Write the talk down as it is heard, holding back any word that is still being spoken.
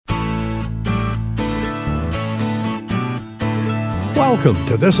Welcome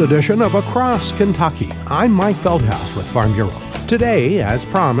to this edition of Across Kentucky. I'm Mike Feldhaus with Farm Bureau. Today, as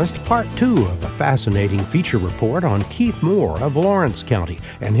promised, part 2 of a fascinating feature report on Keith Moore of Lawrence County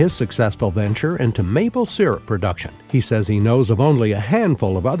and his successful venture into maple syrup production. He says he knows of only a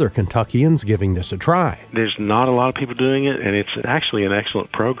handful of other Kentuckians giving this a try. There's not a lot of people doing it, and it's actually an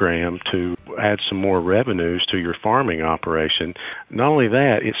excellent program to add some more revenues to your farming operation. Not only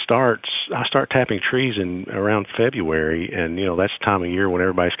that, I start tapping trees in around February, and that's the time of year when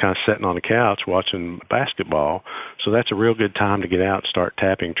everybody's kind of sitting on the couch watching basketball. So that's a real good time to get out and start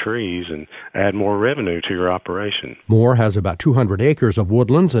tapping trees and add more revenue to your operation. Moore has about 200 acres of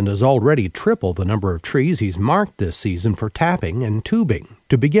woodlands and has already tripled the number of trees he's marked this season for tapping and tubing,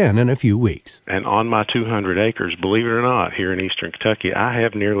 to begin in a few weeks. And on my 200 acres, believe it or not, here in eastern Kentucky, I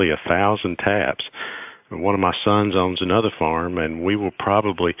have nearly 1,000 taps. One of my sons owns another farm, and we'll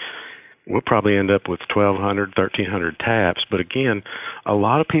probably end up with 1,200, 1,300 taps. But again, a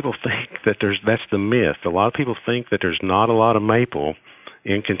lot of people think that that's the myth. A lot of people think that there's not a lot of maple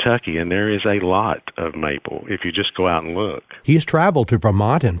in Kentucky, and there is a lot of maple if you just go out and look. He's traveled to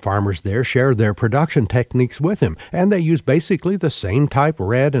Vermont, and farmers there share their production techniques with him, and they use basically the same type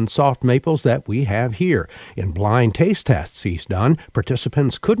red and soft maples that we have here. In blind taste tests he's done,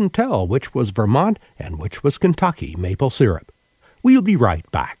 participants couldn't tell which was Vermont and which was Kentucky maple syrup. We'll be right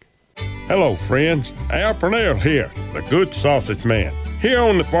back. Hello, friends. Al Purnell here, the good sausage man. Here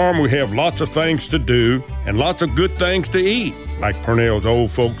on the farm, we have lots of things to do and lots of good things to eat, like Purnell's Old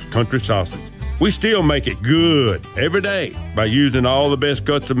Folks Country Sausage. We still make it good every day by using all the best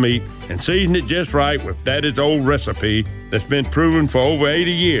cuts of meat and season it just right with Daddy's old recipe that's been proven for over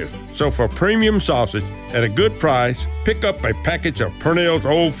 80 years. So for premium sausage at a good price, pick up a package of Purnell's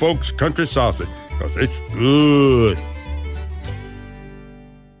Old Folks Country Sausage, because it's good.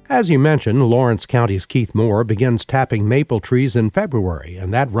 As you mentioned, Lawrence County's Keith Moore begins tapping maple trees in February,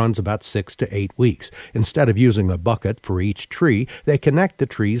 and that runs about 6 to 8 weeks. Instead of using a bucket for each tree, they connect the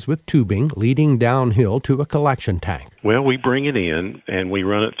trees with tubing leading downhill to a collection tank. Well, we bring it in, and we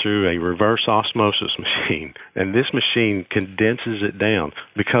run it through a reverse osmosis machine, and this machine condenses it down.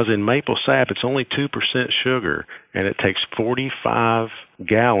 Because in maple sap, it's only 2% sugar, and it takes 45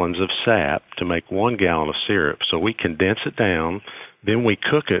 gallons of sap to make 1 gallon of syrup. So we condense it down. Then we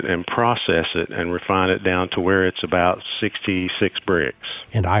cook it and process it and refine it down to where it's about 66 bricks.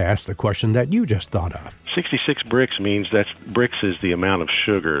 And I asked the question that you just thought of. 66 bricks means bricks is the amount of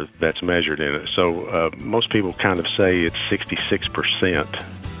sugar that's measured in it. So most people kind of say it's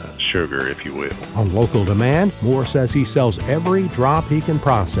 66% sugar, if you will. On local demand, Moore says he sells every drop he can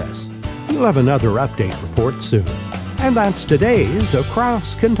process. We'll have another update report soon. And that's today's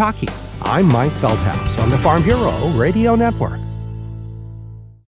Across Kentucky. I'm Mike Feldhaus on the Farm Bureau Radio Network.